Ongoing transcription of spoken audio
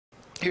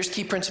Here's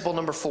key principle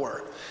number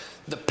 4,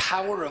 the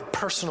power of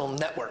personal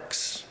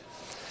networks.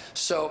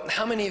 So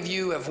how many of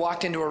you have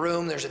walked into a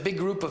room, there's a big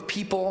group of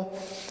people,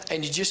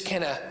 and you just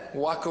kind of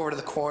walk over to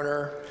the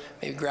corner,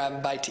 maybe grab a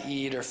bite to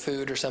eat or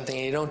food or something,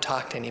 and you don't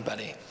talk to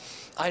anybody?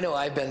 I know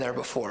I've been there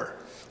before.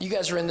 You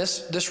guys are in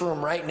this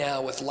room right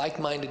now with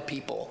like-minded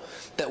people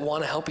that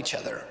want to help each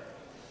other.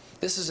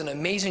 This is an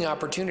amazing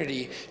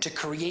opportunity to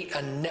create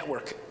a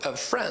network of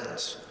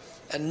friends,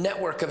 a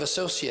network of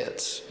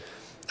associates,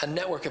 a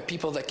network of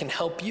people that can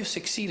help you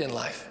succeed in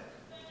life.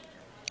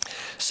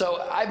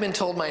 So I've been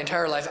told my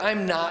entire life,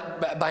 I'm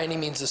not by any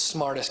means the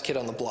smartest kid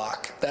on the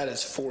block. That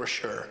is for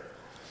sure.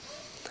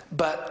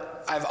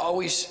 But I've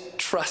always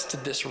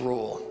trusted this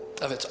rule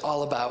of it's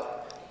all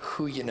about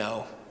who you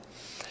know.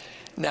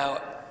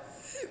 Now,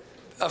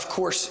 of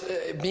course,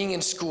 being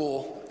in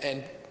school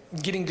and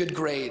getting good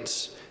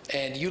grades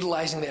and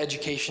utilizing the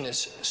education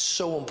is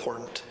so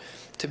important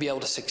to be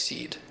able to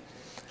succeed.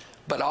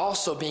 But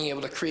also being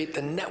able to create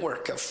the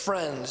network of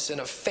friends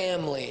and of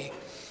family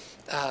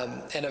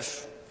and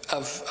of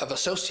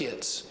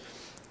associates,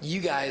 you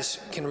guys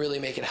can really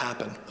make it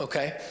happen,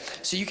 okay?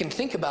 So you can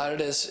think about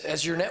it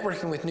as you're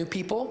networking with new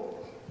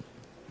people,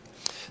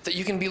 that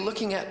you can be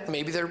looking at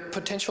maybe their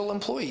potential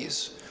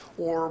employees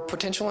or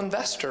potential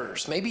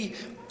investors, maybe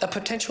a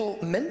potential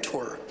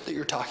mentor that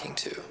you're talking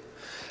to.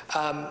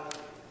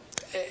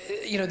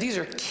 These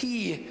are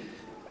key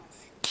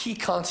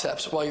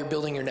concepts while you're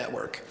building your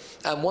network.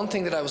 One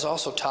thing that I was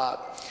also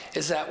taught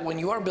is that when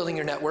you are building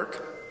your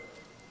network,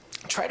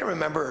 try to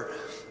remember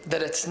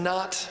that it's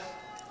not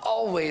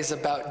always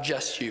about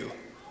just you,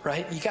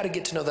 right? You got to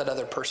get to know that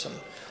other person.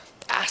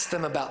 Ask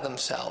them about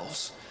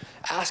themselves.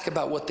 Ask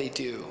about what they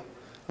do,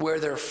 where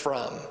they're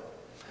from,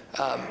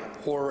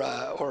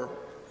 or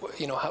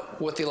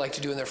what they like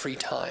to do in their free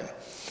time.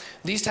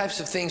 These types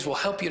of things will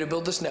help you to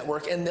build this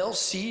network, and they'll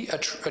see a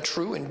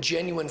true and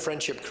genuine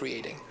friendship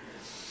creating.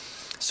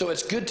 So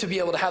it's good to be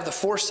able to have the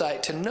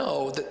foresight to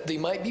know that they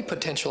might be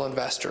potential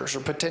investors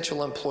or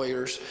potential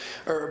employers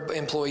or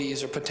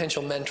employees or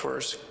potential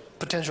mentors,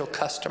 potential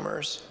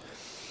customers.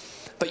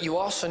 But you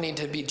also need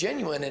to be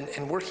genuine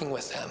in working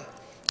with them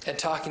and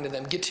talking to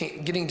them,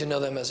 getting to know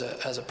them as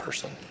a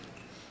person.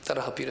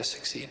 That'll help you to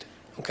succeed,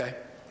 okay?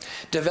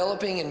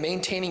 Developing and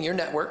maintaining your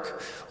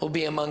network will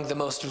be among the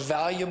most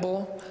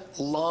valuable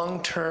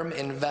long-term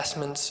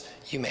investments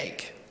you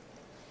make.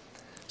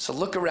 So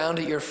look around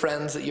at your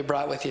friends that you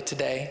brought with you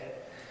today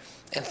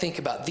and think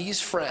about these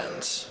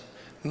friends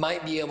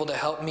might be able to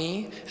help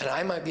me and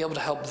I might be able to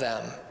help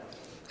them.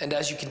 And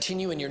as you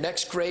continue in your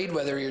next grade,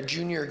 whether you're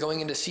junior or going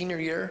into senior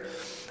year,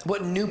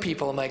 what new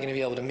people am I going to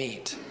be able to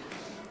meet?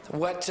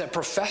 What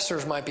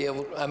professors I might be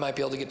able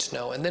to get to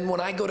know? And then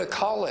when I go to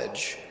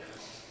college,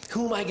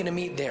 who am I going to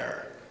meet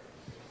there?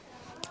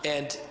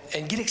 And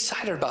get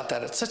excited about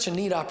that. It's such a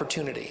neat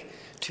opportunity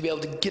to be able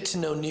to get to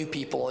know new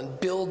people and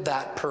build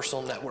that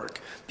personal network,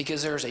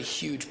 because there's a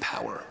huge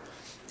power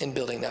in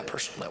building that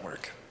personal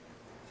network.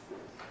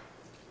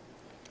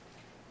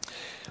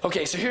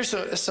 Okay, so here's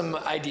some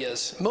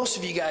ideas. Most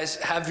of you guys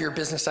have your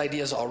business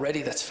ideas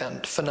already. That's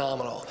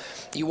phenomenal.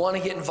 You want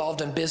to get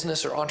involved in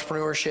business or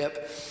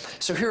entrepreneurship.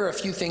 So here are a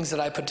few things that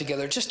I put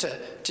together just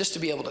to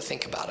be able to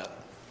think about it.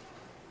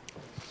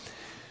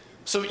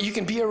 So you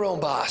can be your own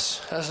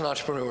boss as an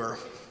entrepreneur.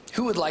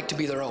 Who would like to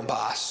be their own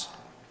boss?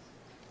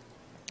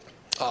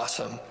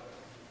 Awesome.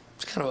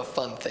 It's kind of a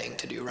fun thing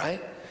to do,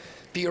 right?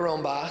 Be your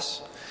own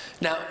boss.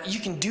 Now, you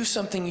can do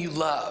something you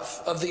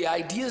love. Of the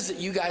ideas that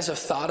you guys have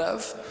thought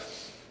of,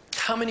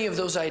 how many of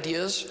those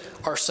ideas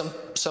are some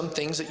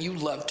things that you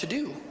love to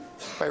do?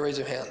 By raise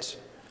of hands.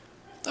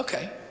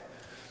 Okay.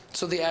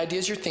 So the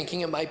ideas you're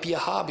thinking, it might be a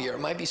hobby, or it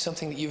might be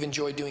something that you've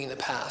enjoyed doing in the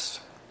past.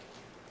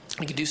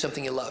 You could do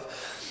something you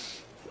love.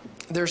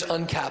 There's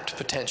uncapped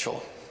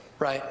potential,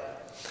 right?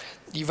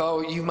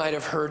 You might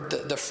have heard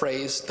the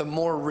phrase, the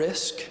more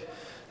risk,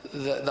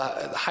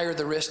 the higher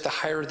the risk, the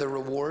higher the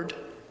reward.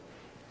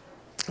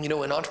 You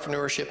know, in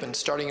entrepreneurship and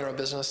starting your own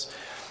business,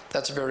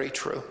 that's very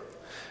true.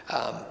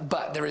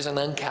 But there is an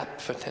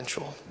uncapped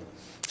potential.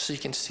 So you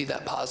can see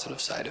that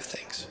positive side of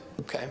things,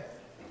 okay?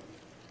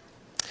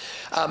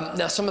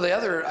 Now, some of the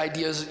other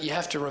ideas that you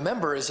have to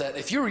remember is that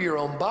if you're your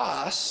own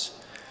boss,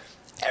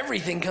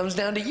 everything comes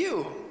down to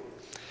you.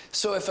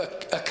 So if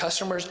a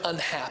customer's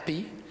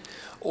unhappy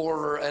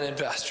or an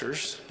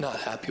investor's not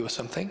happy with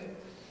something,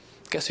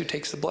 guess who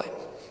takes the blame?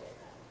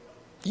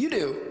 You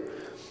do,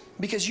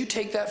 because you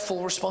take that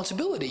full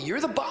responsibility.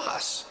 You're the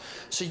boss,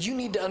 so you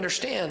need to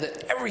understand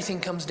that everything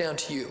comes down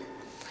to you.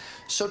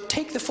 So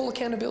take the full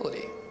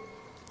accountability.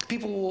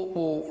 People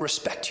will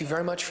respect you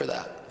very much for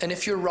that. And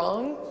if you're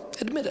wrong,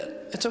 admit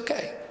it. It's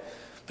okay.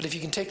 But if you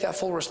can take that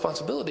full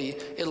responsibility,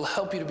 it'll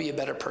help you to be a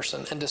better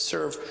person and to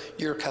serve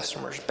your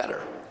customers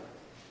better.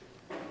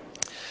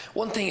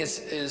 One thing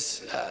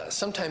is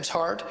sometimes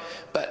hard,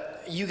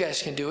 but you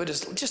guys can do it,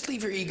 is just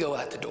leave your ego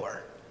at the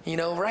door. You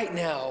know, right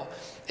now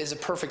is a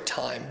perfect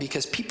time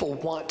because people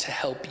want to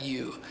help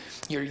you.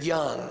 You're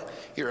young,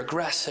 you're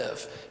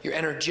aggressive, you're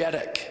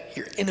energetic,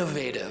 you're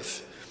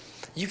innovative.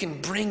 You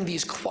can bring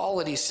these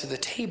qualities to the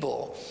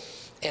table,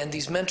 and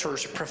these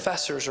mentors, or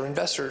professors, or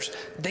investors,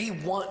 they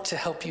want to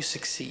help you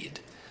succeed.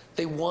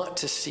 They want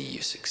to see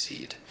you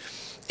succeed.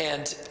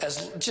 And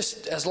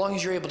as long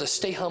as you're able to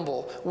stay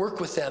humble, work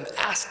with them,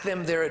 ask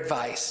them their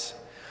advice.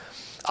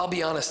 I'll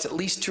be honest, at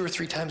least 2 or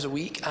 3 times a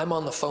week, I'm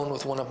on the phone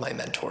with one of my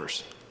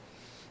mentors.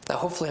 Now,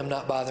 hopefully I'm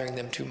not bothering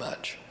them too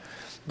much.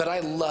 But I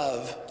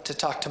love to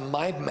talk to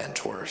my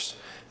mentors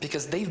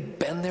because they've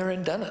been there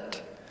and done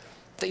it.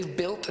 They've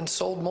built and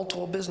sold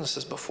multiple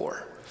businesses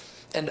before.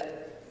 And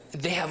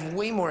they have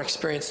way more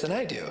experience than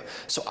I do.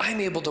 So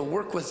I'm able to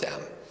work with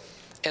them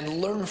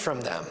and learn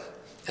from them.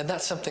 And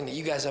that's something that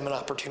you guys have an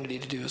opportunity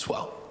to do as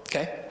well,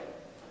 okay?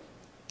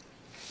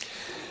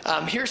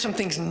 Here are some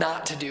things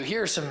not to do.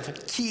 Here are some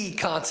key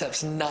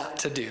concepts not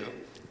to do.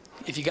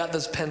 If you got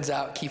those pens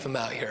out, keep them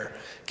out here,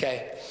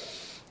 okay?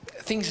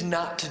 Things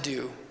not to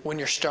do when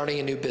you're starting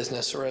a new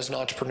business or as an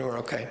entrepreneur,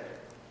 okay?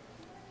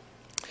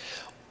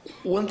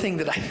 One thing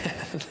that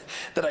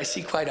that I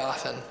see quite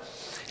often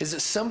is that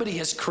somebody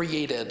has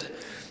created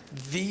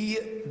the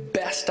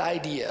best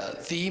idea,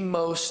 the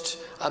most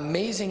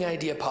amazing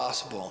idea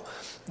possible,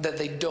 that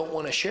they don't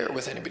want to share it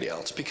with anybody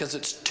else because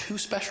it's too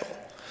special.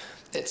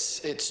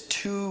 It's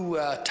too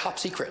top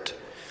secret,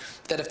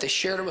 that if they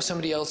shared it with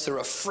somebody else, they're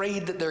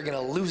afraid that they're going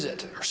to lose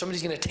it or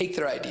somebody's going to take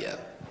their idea.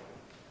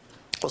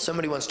 Well,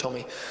 somebody once told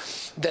me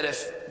that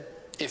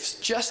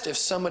if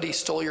somebody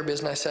stole your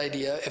business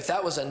idea, if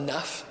that was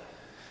enough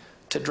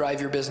to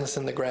drive your business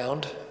in the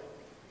ground,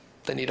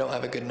 then you don't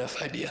have a good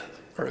enough idea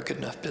or a good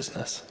enough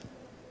business.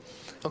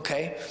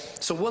 Okay?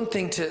 So one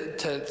thing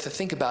to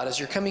think about is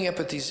you're coming up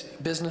with these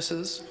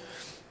businesses,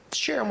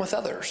 share them with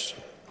others.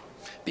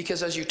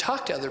 Because as you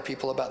talk to other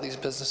people about these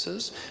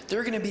businesses,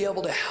 they're going to be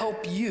able to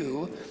help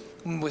you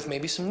with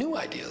maybe some new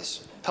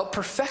ideas, help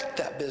perfect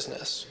that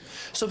business.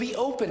 So be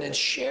open and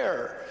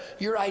share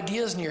your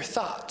ideas and your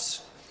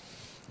thoughts.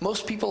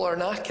 Most people are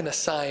not going to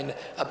sign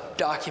a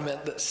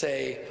document that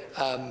say,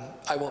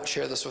 I won't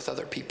share this with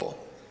other people.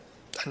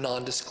 A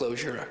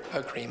non-disclosure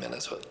agreement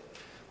is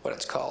what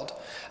it's called.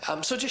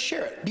 So just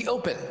share it. Be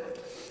open.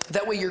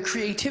 That way your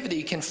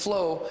creativity can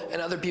flow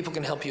and other people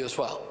can help you as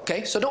well.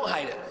 Okay? So don't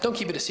hide it. Don't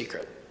keep it a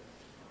secret.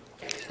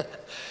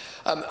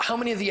 How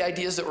many of the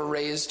ideas that were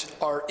raised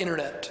are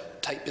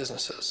internet-type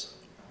businesses?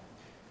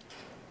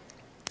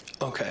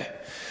 Okay.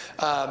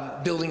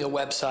 Building a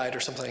website or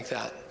something like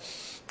that.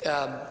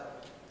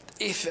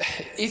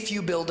 If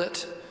you build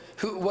it,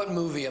 what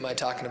movie am I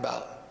talking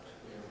about?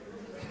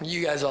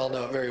 You guys all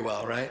know it very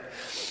well, right?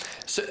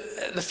 So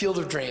the Field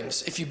of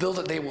Dreams, if you build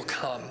it, they will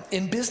come.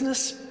 In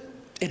business,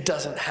 it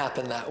doesn't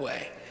happen that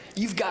way.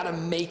 You've got to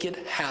make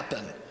it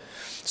happen.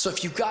 So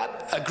if you've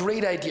got a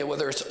great idea,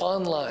 whether it's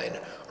online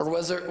or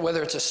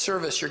whether it's a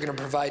service you're going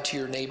to provide to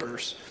your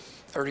neighbors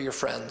or to your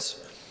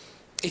friends,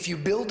 if you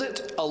build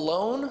it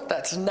alone,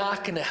 that's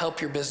not going to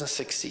help your business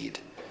succeed.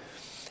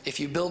 If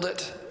you build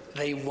it,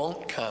 they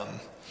won't come.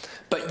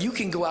 But you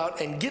can go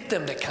out and get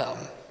them to come,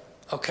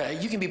 okay?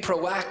 You can be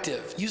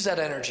proactive. Use that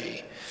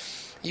energy.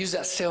 Use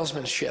that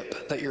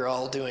salesmanship that you're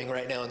all doing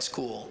right now in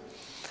school.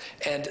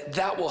 And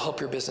that will help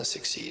your business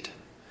succeed.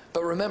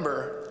 But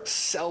remember,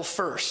 sell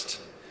first.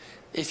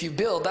 If you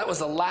build, that was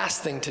the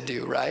last thing to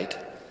do, right?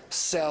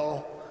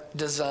 Sell,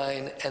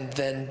 design, and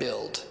then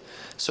build.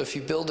 So if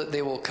you build it,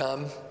 they will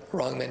come.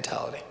 Wrong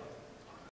mentality.